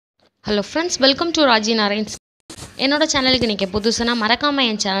Hello friends, welcome to rajenaren. என்னோட சேனலுக்கு நீங்க புதுசுனா மறக்காம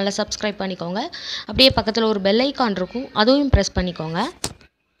என் சேனலை சப்ஸ்கிரைப் பண்ணிக்கோங்க. அப்படியே பக்கத்துல ஒரு பெல் ஐகான் இருக்கும், அதுவும் பிரஸ் பண்ணிக்கோங்க.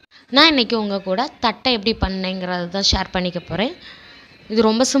 நான் இன்னைக்கு உங்க கூட தட்டை எப்படி பண்ணேங்கறத தான் ஷேர் பண்ணிக்க போறேன். இது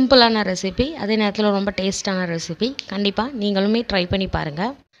ரொம்ப சிம்பிளான ரெசிபி, அதே நேரத்துல ரொம்ப டேஸ்டான ரெசிபி. கண்டிப்பா நீங்களுமே ட்ரை பண்ணி பாருங்க.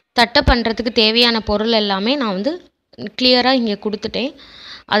 தட்டை பண்றதுக்கு தேவையான பொருள் எல்லாமே நான் வந்து கிளியரா இங்க கொடுத்துட்டேன்.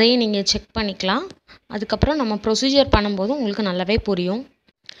 அதையும் நீங்க செக் பண்ணிக்கலாம். அதுக்கு அப்புறம் நம்ம ப்ரொசீஜர் பண்ணும்போது உங்களுக்கு நல்லாவே புரியும்.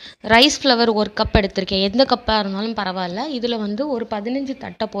 ரைஸ் ஃப்ளவர் 1 கப் எடுத்திருக்கேன். எந்த கப்பா இருந்தாலும் பரவாயில்ல. இதில் வந்து ஒரு 15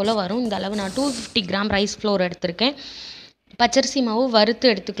 தட்டை போல் வரும். இந்த அளவு நான் 250 கிராம் ரைஸ் ஃப்ளோர் எடுத்திருக்கேன். பச்சரிசி மாவு வறுத்து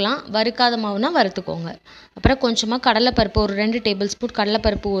எடுத்துக்கலாம். வறுக்காத மாவுனா வறுத்துக்கோங்க. அப்புறம் கொஞ்சமாக கடலைப்பருப்பு ஒரு 2 டேபிள் ஸ்பூன்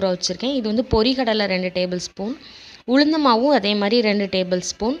கடலைப்பருப்பு ஊற வச்சுருக்கேன். இது வந்து பொரிகடலை 2 டேபிள் ஸ்பூன். உளுந்து மாவும் அதே மாதிரி 2 டேபிள்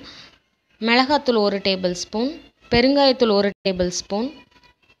ஸ்பூன். மிளகாத்தூள் 1 டேபிள் ஸ்பூன். பெருங்காயத்தூள் 1 டேபிள் ஸ்பூன்.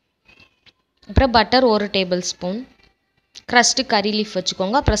 அப்புறம் பட்டர் 1 டேபிள் ஸ்பூன். க்ரஸ்ட்டு கறி லீஃப்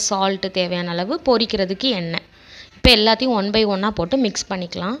வச்சுக்கோங்க. அப்புறம் சால்ட்டு தேவையான அளவு, பொரிக்கிறதுக்கு எண்ணெய். இப்போ எல்லாத்தையும் 1 பை 1 போட்டு மிக்ஸ்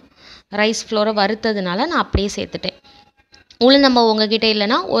பண்ணிக்கலாம். ரைஸ் ஃப்ளோரை வறுத்ததுனால நான் அப்படியே சேர்த்துட்டேன். உளுந்தம்மாவு உங்ககிட்ட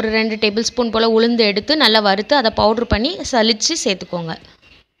இல்லைன்னா ஒரு 2 டேபிள் ஸ்பூன் போல் உளுந்து எடுத்து நல்லா வறுத்து அதை பவுட்ரு பண்ணி சலித்து சேர்த்துக்கோங்க.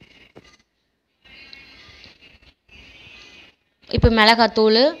 இப்போ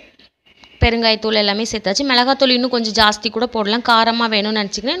மிளகாத்தூள் பெருங்காயத்தூள் எல்லாமே சேர்த்தாச்சு. மிளகாத்தூள் இன்னும் கொஞ்சம் ஜாஸ்தி கூட போடலாம். காரமாக வேணும்னு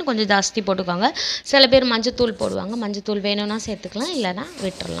நினச்சிங்கன்னா இன்னும் கொஞ்சம் ஜாஸ்தி போட்டுக்கோங்க. சில பேர் மஞ்சத்தூள் போடுவாங்க. மஞ்சத்தூள் வேணும்னா சேர்த்துக்கலாம், இல்லைனா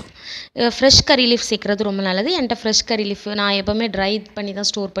விட்டுறலாம். ஃப்ரெஷ் கறி லீஃப் சேர்க்குறது ரொம்ப நல்லது. என்கிட்ட ஃப்ரெஷ் கறி லீஃப் நான் எப்போவுமே ட்ரை பண்ணி தான்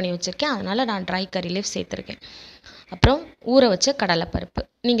ஸ்டோர் பண்ணி வச்சுருக்கேன். அதனால் நான் ட்ரை கறி லீஃப் சேர்த்துருக்கேன். அப்புறம் ஊற வச்ச கடலைப்பருப்பு.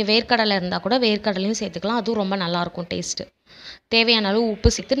 நீங்கள் வேர்க்கடலை இருந்தால் கூட வேர்க்கடலையும் சேர்த்துக்கலாம். அதுவும் ரொம்ப நல்லாயிருக்கும் டேஸ்ட்டு. தேவையான அளவு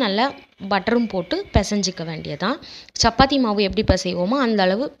உப்பு சேர்த்து நல்லா பட்டரும் போட்டு பிசைஞ்சிக்க வேண்டியதான். சப்பாத்தி மாவு எப்படி பிசைவோமோ அந்த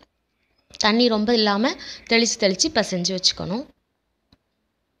அளவு தண்ணி ரொம்ப இல்லாமல் தெளித்து பிசைஞ்சு வச்சுக்கணும்.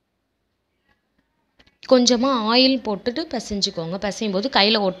 கொஞ்சமாக ஆயில் போட்டுட்டு பிசைஞ்சுக்கோங்க. பிசையும் போது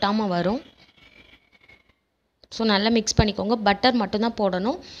கையில் ஒட்டாமல் வரும். ஸோ நல்லா மிக்ஸ் பண்ணிக்கோங்க. பட்டர் மட்டும்தான்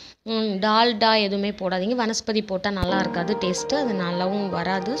போடணும். டால்டா எதுவுமே போடாதீங்க. வனஸ்பதி போட்டால் நல்லா இருக்காது டேஸ்ட்டு, அது நல்லாவும்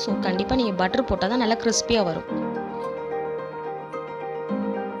வராது. ஸோ கண்டிப்பாக நீங்கள் பட்டர் போட்டால் தான் நல்லா கிறிஸ்பியாக வரும்.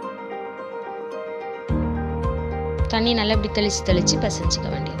 தண்ணி நல்லா இப்படி தெளித்து பிசைஞ்சிக்க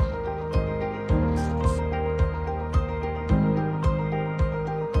வேண்டியது.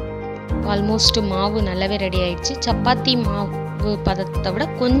 ஆல்மோஸ்ட் மாவு நல்லாவே ரெடி ஆயிடுச்சு. சப்பாத்தி மாவு பதத்தை விட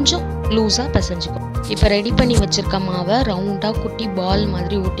கொஞ்சம் லூஸாக பிசைஞ்சுக்கும். இப்போ ரெடி பண்ணி வச்சுருக்க மாவை ரவுண்டாக குட்டி பால்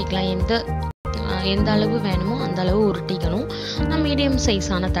மாதிரி ஊட்டிக்கலாம். எந்த அளவு வேணுமோ அந்த அளவு உருட்டிக்கணும். நான் மீடியம்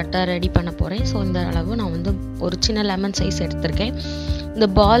சைஸான தட்டை ரெடி பண்ண போகிறேன். ஸோ இந்த அளவு நான் வந்து ஒரு சின்ன லெமன் சைஸ் எடுத்திருக்கேன். இந்த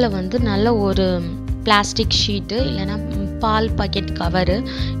பாலை வந்து நல்ல ஒரு பிளாஸ்டிக் ஷீட்டு இல்லைன்னா பால் பாக்கெட் கவரு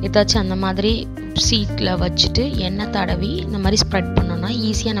ஏதாச்சும் அந்த மாதிரி சீட்டில் வச்சுட்டு எண்ணெய் தடவி இந்த மாதிரி ஸ்ப்ரெட் பண்ணோன்னா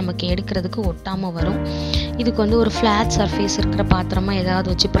ஈஸியாக நமக்கு எடுக்கிறதுக்கு ஒட்டாமல் வரும். இதுக்கு வந்து ஒரு ஃப்ளாட் சர்ஃபேஸ் இருக்கிற பாத்திரமாக ஏதாவது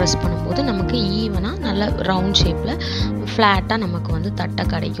வச்சு ப்ரெஸ் பண்ணும்போது நமக்கு ஈவனாக நல்ல ரவுண்ட் ஷேப்பில் ஃப்ளாட்டாக நமக்கு வந்து தட்டை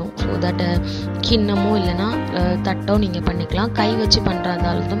கிடைக்கும். ஸோ தட் கிண்ணமோ இல்லைன்னா தட்டோ நீங்கள் பண்ணிக்கலாம். கை வச்சு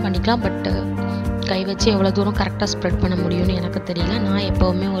பண்ணுறதாலும் பண்ணிக்கலாம். பட்டு கை வச்சு எவ்வளோ தூரம் கரெக்டாக ஸ்ப்ரெட் பண்ண முடியும்னு எனக்கு தெரியல. நான்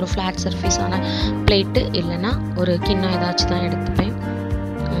எப்போவுமே ஒரு ஃப்ளாட் சர்ஃபேஸான பிளேட்டு இல்லைன்னா ஒரு கிண்ணம் ஏதாச்சும் தான் எடுத்துப்பேன்.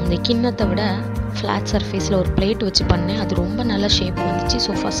 இந்த கிண்ணத்தை விட ஃப்ளாட் சர்ஃபேஸில் ஒரு பிளேட் வச்சு பண்ணேன். அது ரொம்ப நல்ல ஷேப் வந்துச்சு.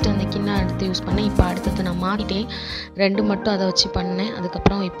 ஸோ ஃபஸ்ட்டு அந்த கிண்ணம் எடுத்து யூஸ் பண்ணேன். இப்போ அடுத்தது நான் மாறிட்டேன். 2 மட்டும் அதை வச்சு பண்ணேன்.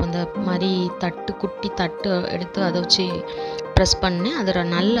 அதுக்கப்புறம் இப்போ இந்த மாதிரி குட்டி தட்டு எடுத்து அதை வச்சு ப்ரெஸ் பண்ணேன். அது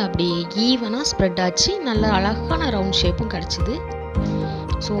நல்லா அப்படி ஈவனாக ஸ்ப்ரெட் ஆச்சு. நல்ல அழகான ரவுண்ட் ஷேப்பும் கிடச்சிது.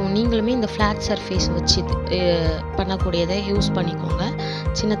 ஸோ நீங்களுமே இந்த ஃப்ளாட் சர்ஃபேஸ் வச்சு பண்ணக்கூடியதை யூஸ் பண்ணிக்கோங்க.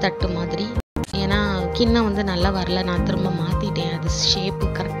 சின்ன தட்டு மாதிரி. ஏன்னா கிண்ணம் வந்து நல்லா வரல, நான் திரும்ப மாற்றிட்டேன். அது ஷேப்பு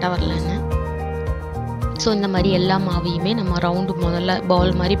கரெக்டாக வரலன்னு. ஸோ இந்த மாதிரி எல்லா மாவையுமே நம்ம ரவுண்டு முதல்ல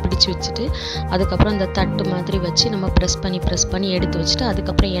பால் மாதிரி பிடிச்சி வச்சுட்டு அதுக்கப்புறம் இந்த தட்டு மாதிரி வச்சு நம்ம ப்ரெஸ் பண்ணி எடுத்து வச்சுட்டு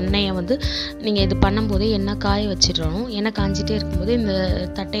அதுக்கப்புறம் எண்ணெயை வந்து நீங்கள் இது பண்ணும்போதே எண்ணெய் காய வச்சிடணும். எண்ணெய் காஞ்சிட்டே இருக்கும்போது இந்த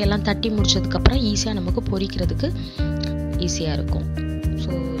தட்டையெல்லாம் தட்டி முடிச்சதுக்கப்புறம் ஈஸியாக நமக்கு பொரிக்கிறதுக்கு ஈஸியாக இருக்கும்.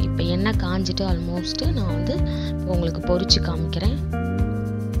 ஸோ இப்போ எண்ணெய் காஞ்சிட்டு ஆல்மோஸ்ட்டு நான் வந்து உங்களுக்கு பொரிச்சு காமிக்கிறேன்.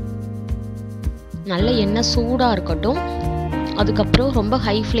 நல்ல எண்ணெய் சூடாக இருக்கட்டும். அதுக்கப்புறம் ரொம்ப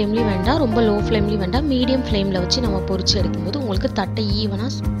ஹை ஃப்ளேம்லேயும் வேண்டாம், ரொம்ப லோ ஃப்ளேம்லேயும் வேண்டாம். மீடியம் ஃப்ளேமில் வச்சு நம்ம பொரிச்சு எடுக்கும்போது உங்களுக்கு தட்டை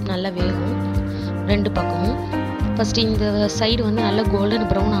ஈவனாக நல்லா வேகும் 2 பக்கமும். ஃபஸ்ட்டு இந்த சைடு வந்து நல்லா கோல்டன்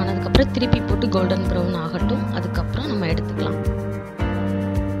ப்ரௌன் ஆனதுக்கப்புறம் திருப்பி போட்டு கோல்டன் ப்ரௌன் ஆகட்டும். அதுக்கப்புறம் நம்ம எடுத்துக்கலாம்.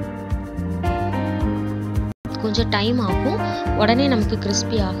 கொஞ்சம் டைம் ஆகும். உடனே நமக்கு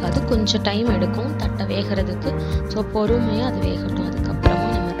கிறிஸ்பி ஆகாது. கொஞ்சம் டைம் எடுக்கும் தட்டை வேகிறதுக்கு. ஸோ பொறுமையாக அது வேகட்டும். அதுக்கப்புறமா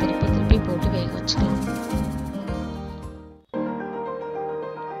நம்ம திருப்பி போட்டு வேக வச்சுக்கலாம்.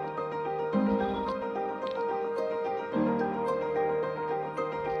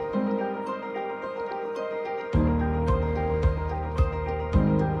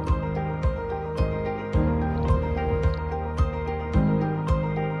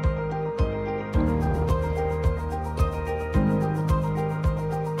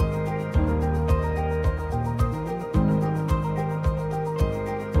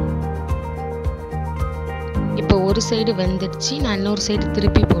 இப்போ ஒரு சைடு வெந்துடுச்சு, நான் இன்னொரு சைடு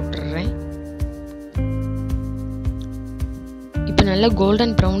திருப்பி போட்டுடுறேன். இப்போ நல்லா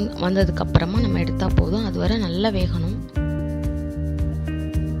கோல்டன் ப்ரௌன் வந்ததுக்கப்புறமா நம்ம எடுத்தால் போதும். அது வரை நல்லா வேகணும்.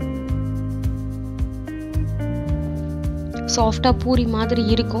 சாஃப்டாக பூரி மாதிரி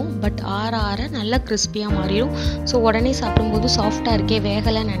இருக்கும், பட் ஆற ஆற நல்லா கிறிஸ்பியாக மாறிடும். ஸோ உடனே சாப்பிடும்போது சாஃப்டாக இருக்கே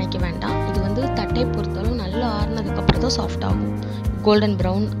வேகலைன்னு நினைக்க வேண்டாம். இது வந்து தட்டை பொறுத்தளவு நல்லா ஆறுனதுக்கப்புறம் தான் சாஃப்ட் ஆகும். கோல்டன்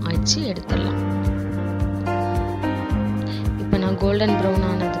ப்ரௌன் ஆயிடுச்சு, எடுத்துடலாம். இப்போ நான் கோல்டன் ப்ரௌன்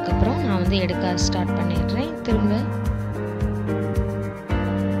ஆனதுக்கப்புறம் நான் வந்து எடுக்க ஸ்டார்ட் பண்ணிடுறேன். திரும்ப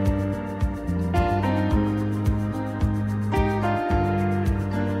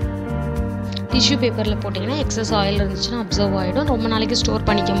டிஷ்யூ பேப்பரில் போட்டிங்கன்னா எக்ஸஸ் ஆயில் இருந்துச்சுன்னா அப்சர்வ் ஆகிடும். ரொம்ப நாளைக்கு ஸ்டோர்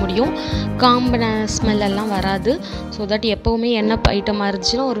பண்ணிக்க முடியும். காம்பின ஸ்மெல் எல்லாம் வராது. ஸோ தட் எப்போவுமே எண்ணெய் ஐட்டமாக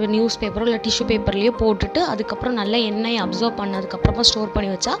இருந்துச்சுன்னா ஒரு நியூஸ் பேப்பரோ இல்லை டிஷ்யூ பேப்பர்லேயோ போட்டுட்டு அதுக்கப்புறம் நல்லா எண்ணெயை அப்சர்வ் பண்ணதுக்கப்புறமா ஸ்டோர்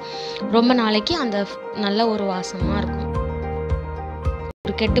பண்ணி வச்சா ரொம்ப நாளைக்கு அந்த நல்ல ஒரு வாசமாக இருக்கும்.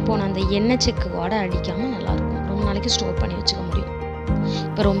 ஒரு கெட்டு போன அந்த எண்ணெய் செக்கு வாடை அடிக்காமல் நல்லாயிருக்கும். ரொம்ப நாளைக்கு ஸ்டோர் பண்ணி வச்சுக்க முடியும்.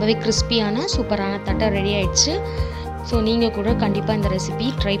 இப்போ ரொம்பவே கிறிஸ்பியான சூப்பரான தட்டை ரெடி ஆயிடுச்சு. ஸோ நீங்கள் கூட கண்டிப்பாக இந்த ரெசிபி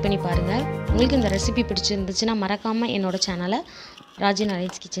ட்ரை பண்ணி பாருங்கள். உங்களுக்கு இந்த ரெசிபி பிடிச்சிருந்துச்சுன்னா மறக்காமல் என்னோடய சேனலை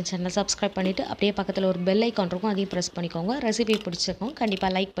ராஜேனரன் கிச்சன் சேனலை சப்ஸ்கிரைப் பண்ணிவிட்டு அப்படியே பக்கத்தில் ஒரு பெல் ஐக்கான் இருக்கும், அதையும் ப்ரெஸ் பண்ணிக்கோங்க. ரெசிபி பிடிச்சிருக்கோம்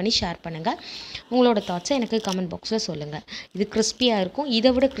கண்டிப்பாக லைக் பண்ணி ஷேர் பண்ணுங்கள். உங்களோட தாட்ஸை எனக்கு கமெண்ட் பாக்ஸில் சொல்லுங்கள். இது கிறிஸ்பியாக இருக்கும்.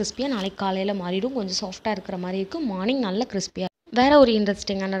 இதை விட கிறிஸ்பியாக நாளைக்கு காலையில் மாறிடும். கொஞ்சம் சாஃப்டாக இருக்கிற மாதிரி இருக்கும். மார்னிங் நல்ல கிறிஸ்பியாக. வேறு ஒரு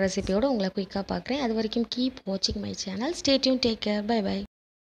இன்ட்ரெஸ்டிங்கான ரெசிபியோடு உங்களை குயிக்காக பார்க்குறேன். அது வரைக்கும் கீப் வாட்சிங் my channel. Stay tune. Take care. By by.